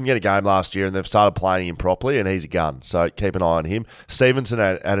couldn't get a game last year, and they've started playing him properly, and he's a gun. So keep an eye on him. Stevenson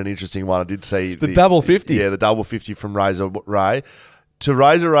had an interesting one. I did see the double 50. Yeah, the double 50 from Razor Ray. To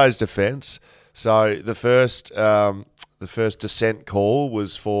Razor Ray's defence, so the first descent call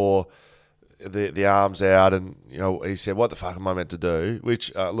was for the arms out, and he said, "What the fuck am I meant to do?"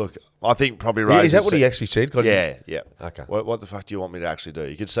 Which look, I think probably Razor. Is that what he actually said? Yeah. Okay. What the fuck do you want me to actually do?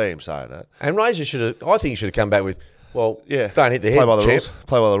 You could see him saying it. And Razor I think he should have come back with, well, don't hit the head. Play by the champ. rules.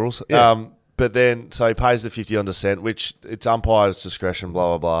 Play by the rules. Yeah. But then, so he pays the 50 on descent, which it's umpire's discretion,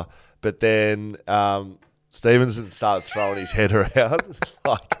 blah, blah, blah. But then Stevenson started throwing his head around.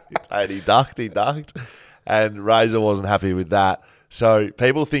 And he ducked. And Razor wasn't happy with that. So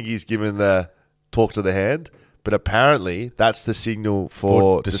people think he's given the talk to the hand, but apparently that's the signal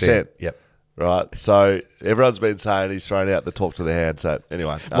for descent. Yep. Right, so everyone's been saying he's thrown out the talk to the hand. So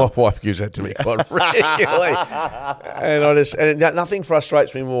anyway, my wife gives that to me quite regularly, and nothing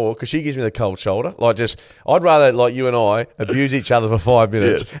frustrates me more because she gives me the cold shoulder. I'd rather like you and I abuse each other for 5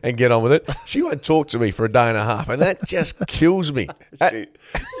 minutes and get on with it. She won't talk to me for a day and a half, and that just kills me. You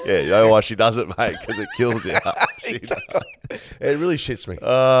know why she does it, mate? Because it kills you. It really shits me.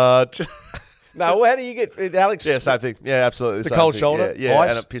 No, how do you get Alex? Yeah, same thing. Yeah, absolutely. The cold shoulder? Yeah,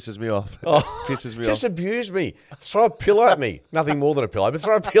 Ice? and it pisses me off. Just abuse me. Throw a pillow at me. Nothing more than a pillow, but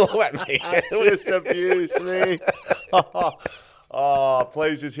throw a pillow at me. Just abuse me. Oh,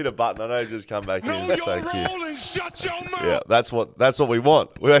 please just hit a button. I know you just come back in. Thank you. And shut your mouth. Yeah, that's what we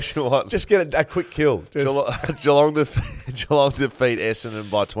want. We actually want. Just get a quick kill. Geelong defeat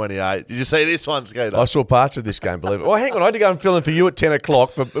Essendon by 28. Did you see this one, Skeeter? I saw parts of this game, believe it. Well, hang on. I had to go and fill in for you at 10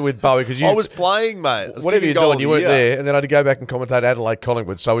 o'clock with Bowie because I was playing, mate. Whatever you're doing, you weren't there, and then I had to go back and commentate Adelaide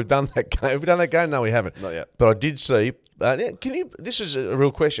Collingwood. So we've done that game. Have we done that game? No, we haven't. Not yet. But I did see. This is a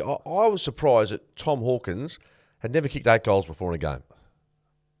real question. I was surprised that Tom Hawkins had never kicked 8 goals before in a game.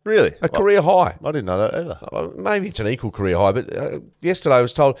 Really? A career high. I didn't know that either. Maybe it's an equal career high, but yesterday I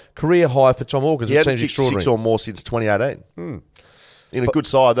was told career high for Tom Hawkins. He It hadn't seems kicked extraordinary. 6 or more since 2018. In a good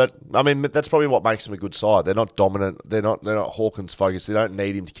side. That's probably what makes them a good side. They're not dominant. They're not Hawkins focused. They don't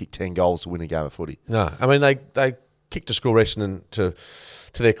need him to kick 10 goals to win a game of footy. No, I mean they kicked a score Essendon to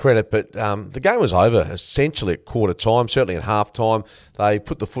their credit, but the game was over essentially at quarter time, certainly at half time. They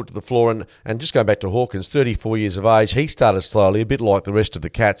put the foot to the floor, and just going back to Hawkins, 34 years of age, he started slowly, a bit like the rest of the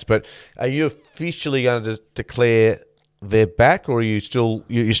Cats. But are you officially going to declare they're back, or are you still?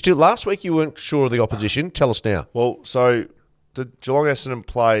 You still? Last week you weren't sure of the opposition. Tell us now. Well, so did Geelong Essendon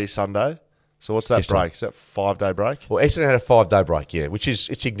play Sunday? So what's that Yes, break? Is that a 5-day break? Well, Essendon had a 5-day break, yeah, which is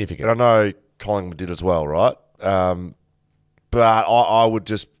significant. And I know Collingwood did as well, right? But I would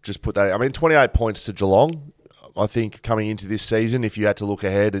just put that. I mean, 28 points to Geelong. I think coming into this season, if you had to look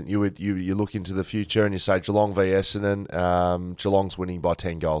ahead and you look into the future and you say Geelong v Essendon, Geelong's winning by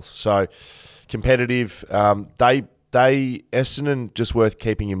 10 goals. So competitive. Essendon, just worth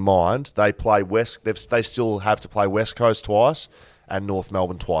keeping in mind, they play they still have to play West Coast twice and North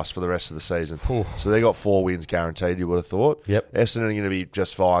Melbourne twice for the rest of the season. Ooh. So they got 4 wins guaranteed, you would have thought. Yep. Essendon are going to be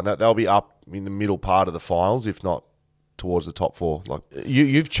just fine. They'll be up in the middle part of the finals, if not towards the top 4. Like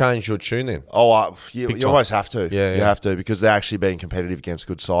You've changed your tune then. you Big time. almost have to. Yeah, you yeah. have to, because they're actually being competitive against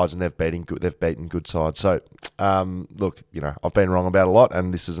good sides, and they've beaten good sides. So, look, I've been wrong about a lot,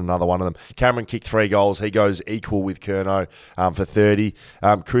 and this is another one of them. Cameron kicked 3 goals. He goes equal with Curnow for 30.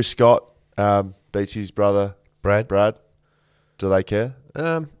 Chris Scott beats his brother Brad. Do they care?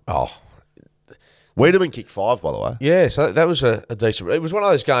 Wiedemann kicked 5, by the way. Yeah, so that was a decent. It was one of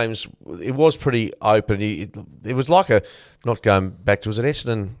those games. It was pretty open. It was like not going back to, was it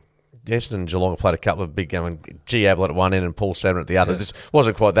Essendon and Geelong played a couple of big games. G. Ablett at one end and Paul Salmon at the other. This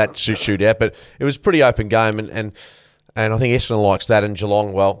wasn't quite that shootout, but it was a pretty open game, and I think Essendon likes that, and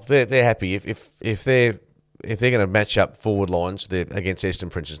Geelong, well, they're happy if they're going to match up forward lines against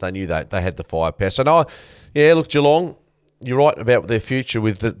Essendon, for instance. They knew they had the firepower. So look, Geelong, you're right about their future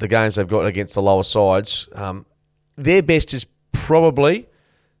with the games they've got against the lower sides. Their best is probably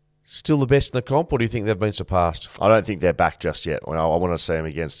still the best in the comp, or do you think they've been surpassed? I don't think they're back just yet. I want to see them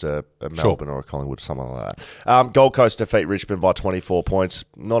against a Melbourne or a Collingwood, something like that. Gold Coast defeat Richmond by 24 points.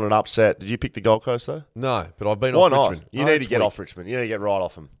 Not an upset. Did you pick the Gold Coast, though? No, but I've been Why off not? Richmond. You need to get off Richmond. You need to get right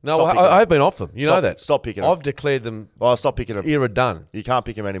off them. No, I've been off them. You know that. Stop picking them. I've declared them. Well, stop picking them. Era done. You can't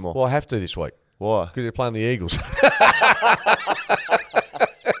pick them anymore. Well, I have to this week. Why? Because you're playing the Eagles.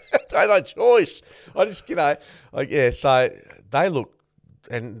 I had no choice. I just, so they look,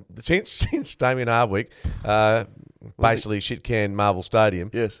 and since Damien Hardwick basically shit-canned Marvel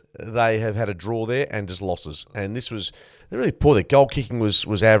Stadium, yes, they have had a draw there and just losses. And they're really poor. Their goal kicking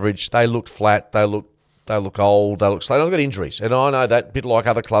was average. They looked flat. They look old. They look slow. They've got injuries. And I know that, a bit like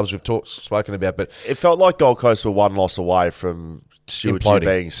other clubs we've spoken about. But it felt like Gold Coast were one loss away from Stewart imploding,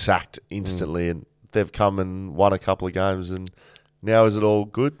 being sacked instantly, and they've come and won a couple of games, and now is it all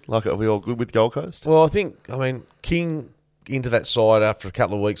good? Like, are we all good with Gold Coast? Well, King into that side after a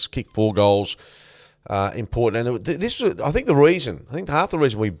couple of weeks, kicked 4 goals, important. And this was, I think half the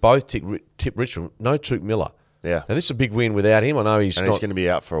reason we both tipped Richmond, no Tuke Miller. Yeah. Now, this is a big win without him. I know he's going to be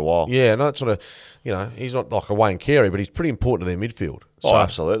out for a while. Yeah, no, it's sort of, he's not like a Wayne Carey, but he's pretty important to their midfield. So,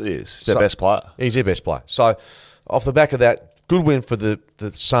 absolutely is. He's their best player. He's their best player. So, off the back of that, good win for the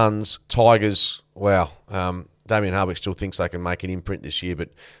Suns. Tigers, wow. Damien Hardwick still thinks they can make an imprint this year, but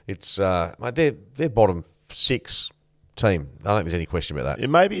it's they're bottom 6 team. I don't think there's any question about that. It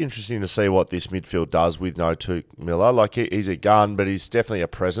may be interesting to see what this midfield does with no Tuke Miller. Like, he's a gun, but he's definitely a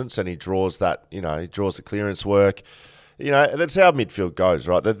presence, and he draws that. He draws the clearance work. That's how midfield goes,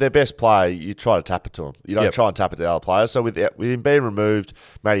 right? Their best player, you try to tap it to him. You don't try and tap it to other players. So with him being removed,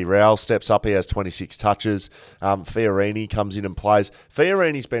 Matty Rowell steps up. He has 26 touches. Fiorini comes in and plays.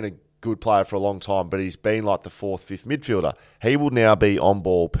 Fiorini's been a good player for a long time, but he's been like the 4th, 5th midfielder. He will now be on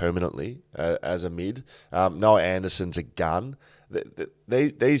ball permanently as a mid. Noah Anderson's a gun.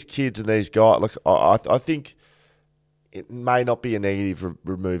 These kids and these guys, look, I think it may not be a negative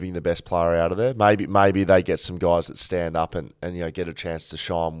removing the best player out of there. Maybe they get some guys that stand up and get a chance to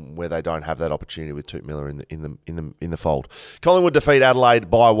shine where they don't have that opportunity with Tuke Miller in the fold. Collingwood defeat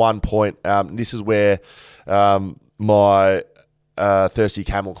Adelaide by 1 point. This is where my Thirsty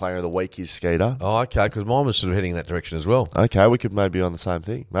Camel Clanger of the Week is, Skeeter. Oh, okay, because mine was sort of heading in that direction as well. Okay, we could maybe be on the same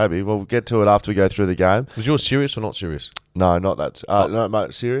thing. Maybe. We'll get to it after we go through the game. Was yours serious or not serious? No, not that. No,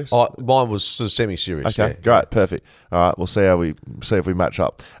 mate, serious? Mine was sort of semi-serious. Okay, great, perfect. All right, we'll see if we match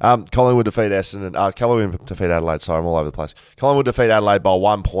up. Collingwood defeat Essendon. Collingwood defeat Adelaide. Sorry, I'm all over the place. Collingwood defeat Adelaide by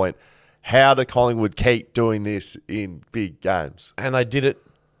 1 point. How do Collingwood keep doing this in big games? And they did it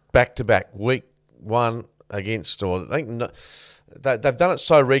back-to-back week one against, or I think they've done it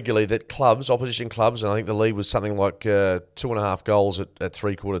so regularly that opposition clubs, and I think the lead was something like 2.5 goals at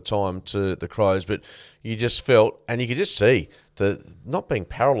three-quarter time to the Crows, but you just felt, and you could just see, not being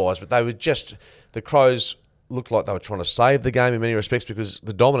paralysed, but the Crows looked like they were trying to save the game in many respects because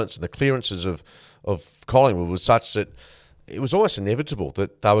the dominance and the clearances of Collingwood was such that it was almost inevitable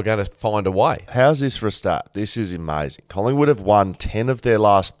that they were going to find a way. How's this for a start? This is amazing. Collingwood have won 10 of their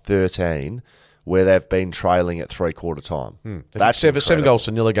last 13 where they've been trailing at three-quarter time. That's seven goals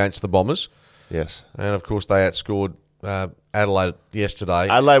to nil against the Bombers. Yes. And, of course, they outscored Adelaide yesterday.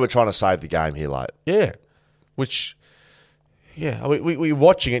 Adelaide were trying to save the game here late. Yeah. We're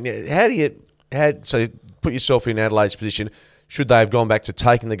watching it. So put yourself in Adelaide's position. Should they have gone back to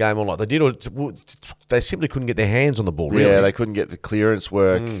taking the game on like they did, or they simply couldn't get their hands on the ball, really? Yeah, they couldn't get the clearance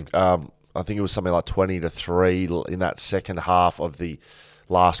work. I think it was something like 20-3 in that second half of the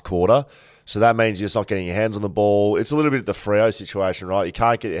last quarter. So that means you're just not getting your hands on the ball. It's a little bit of the Freo situation, right? You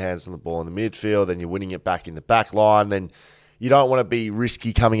can't get your hands on the ball in the midfield, then you're winning it back in the back line, then you don't want to be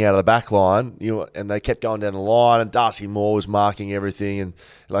risky coming out of the back line. And they kept going down the line, and Darcy Moore was marking everything, and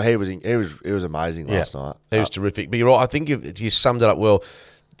like he was amazing last night. He was terrific. But you're right. I think you summed it up well.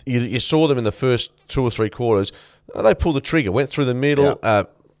 You saw them in the first 2 or 3 quarters. They pulled the trigger, went through the middle. Yeah.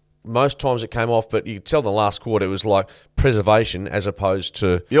 Most times it came off, but you could tell in the last quarter it was like preservation as opposed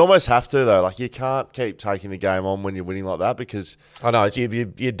to... You almost have to, though. Like, you can't keep taking the game on when you're winning like that because... I know,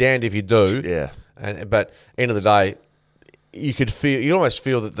 you're damned if you do. Yeah. But end of the day, you almost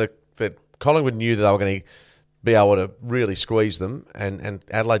feel that Collingwood knew that they were going to be able to really squeeze them, and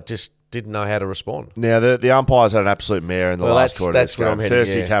Adelaide just didn't know how to respond. Now, the umpires had an absolute mare in the last quarter. That's what I'm heading.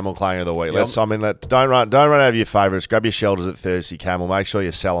 Thirsty Camel Clanger of the week. Don't run over your favourites. Grab your shelters at Thirsty Camel. Make sure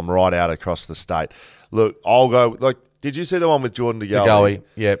you sell them right out across the state. Look, I'll go. Did you see the one with Jordan DeGoey?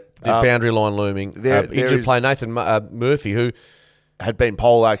 Yeah. The boundary line looming. Injured player Nathan Murphy, who had been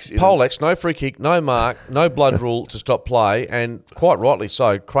poleaxed. No free kick, no mark, no blood rule to stop play, and quite rightly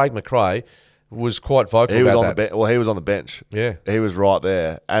so. Craig McRae was quite vocal about that. He was on the bench. Yeah. He was right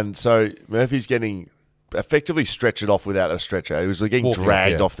there. And so Murphy's getting effectively stretched off without a stretcher. He was getting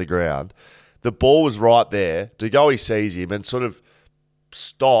dragged off the ground. The ball was right there. DeGoey sees him and sort of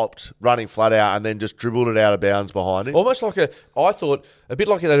stopped running flat out and then just dribbled it out of bounds behind him. Almost like I thought, a bit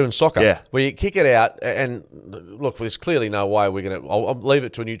like they do in soccer, where you kick it out and, look, there's clearly no way we're going to... I'll leave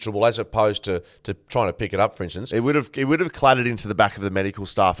it to a neutral ball as opposed to trying to pick it up, for instance. It would have clattered into the back of the medical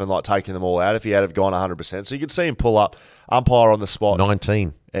staff and taken them all out if he had have gone 100%. So you could see him pull up, umpire on the spot.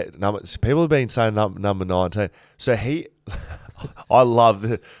 19. People have been saying number 19. So he... I love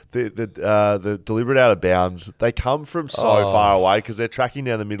the deliberate out of bounds. They come from so far away because they're tracking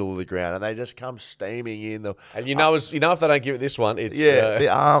down the middle of the ground and they just come steaming in. And if they don't give it this one, it's the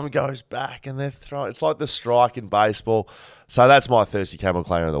arm goes back and they're throwing. It's like the strike in baseball. So that's my Thirsty Camel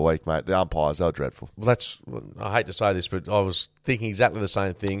Clanger of the week, mate. The umpires, they're dreadful. Well, I hate to say this, but I was thinking exactly the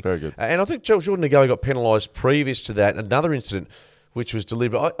same thing. Very good. And I think Jordan DeGoey got penalised previous to that. Another incident which was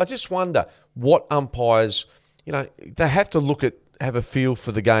deliberate. I just wonder what umpires... they have to have a feel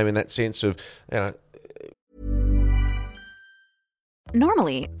for the game in that sense of,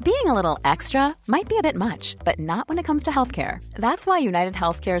 Normally, being a little extra might be a bit much, but not when it comes to healthcare. That's why United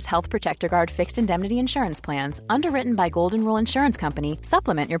Healthcare's Health Protector Guard fixed indemnity insurance plans, underwritten by Golden Rule Insurance Company,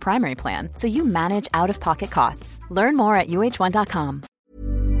 supplement your primary plan so you manage out-of-pocket costs. Learn more at uh1.com.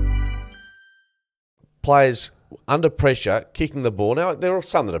 Players under pressure, kicking the ball. Now, there are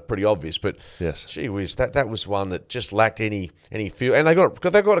some that are pretty obvious, but yes, gee whiz, that was one that just lacked any feel. And they got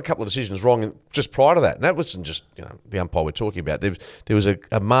a couple of decisions wrong just prior to that. And that wasn't just the umpire we're talking about. There was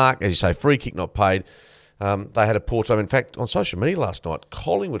a mark, as you say, free kick not paid. They had a poor time. In fact, on social media last night,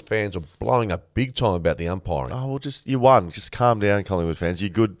 Collingwood fans were blowing up big time about the umpiring. Oh, well, you won. Just calm down, Collingwood fans. You're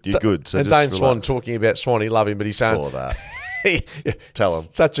good. You're good. So and just Dane Swan talking about Swan, he love him, but he's saying... Saw that. Tell him.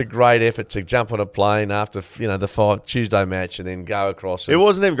 Such a great effort to jump on a plane after the Tuesday match and then go across. It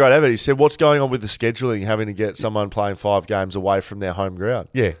wasn't even great effort. He said, "What's going on with the scheduling? Having to get someone playing 5 games away from their home ground."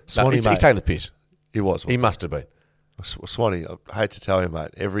 Yeah, he's taking the piss. He was. He must have been. Swanee, I hate to tell you, mate.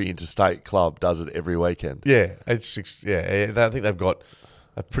 Every interstate club does it every weekend. Yeah, I think they've got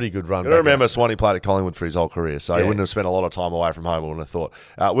a pretty good run. I remember Swanee played at Collingwood for his whole career, so he wouldn't have spent a lot of time away from home. I wouldn't have thought.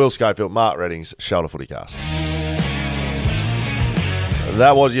 Will Schofield, Mark Redding's Shelter Footy Cast.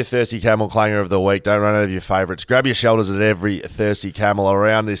 That was your Thirsty Camel Clanger of the week. Don't run out of your favourites. Grab your shelters at every Thirsty Camel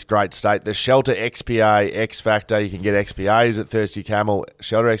around this great state. The Shelter XPA X Factor. You can get XPAs at Thirsty Camel.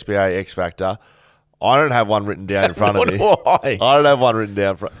 Shelter XPA X Factor. I don't have one written down in front of me. I don't have one written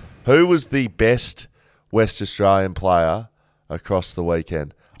down. Who was the best West Australian player across the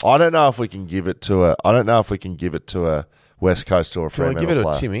weekend? I don't know if we can give it to a West Coast or a Can I Fremantle give it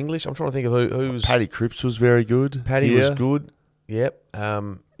player. a Tim English? I'm trying to think of who's... Paddy Cripps was very good. Paddy was good. Yep.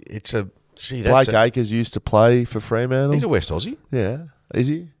 It's a... Gee, that's Blake Acres used to play for Fremantle. He's a West Aussie. Yeah. Is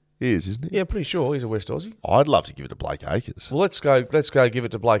he? He is, isn't he? Yeah, pretty sure he's a West Aussie. I'd love to give it to Blake Acres. Well, let's go give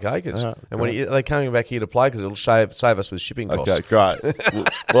it to Blake Acres. And when they're coming back here to play because it'll save us with shipping costs. Okay, great.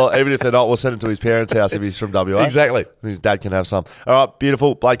 Well, even if they're not, we'll send it to his parents' house if he's from WA. Exactly. His dad can have some. All right,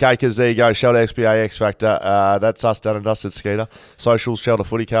 beautiful. Blake Acres, there you go. Shelter XBA X Factor. That's us done and dusted, Skeeter. Socials, Shelter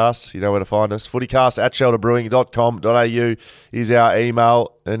Footycast. You know where to find us. Footycast@shelterbrewing.com.au is our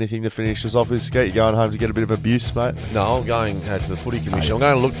email. Anything to finish us off with, Skeet? You going home to get a bit of abuse, mate? No, I'm going to the Footy Commission. I'm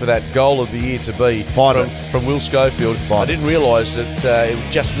going to look for that goal of the year to be Find from Will Schofield. I didn't realise that it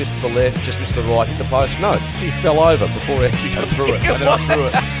just missed the left, just missed the right, hit the post. No, he fell over before he actually got through it. And then I threw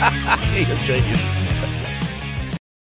it. Genius.